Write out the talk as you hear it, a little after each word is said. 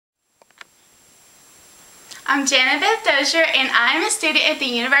I'm Janabeth and I am a student at the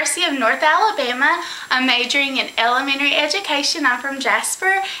University of North Alabama. I'm majoring in elementary education. I'm from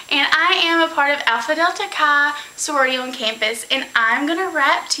Jasper and I am a part of Alpha Delta Chi sorority on campus, and I'm going to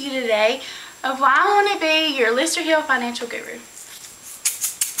rap to you today of why I want to be your Listerhill financial guru.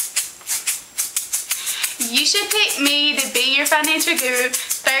 You should pick me to be your financial guru.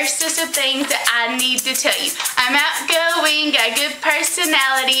 First is some things that I need to tell you. I'm outgoing, got a good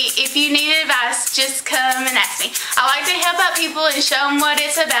personality. If you need advice, just come and ask me. I like to help out people and show them what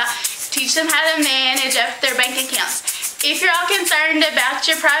it's about. Teach them how to manage up their bank accounts. If you're all concerned about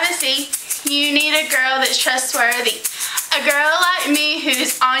your privacy, you need a girl that's trustworthy. A girl like me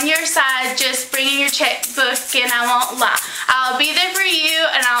who's on your side, just bring in your checkbook and I won't lie. I'll be there for you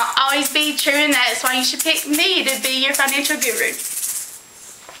and I'll always be true, and that's why you should pick me to be your financial guru.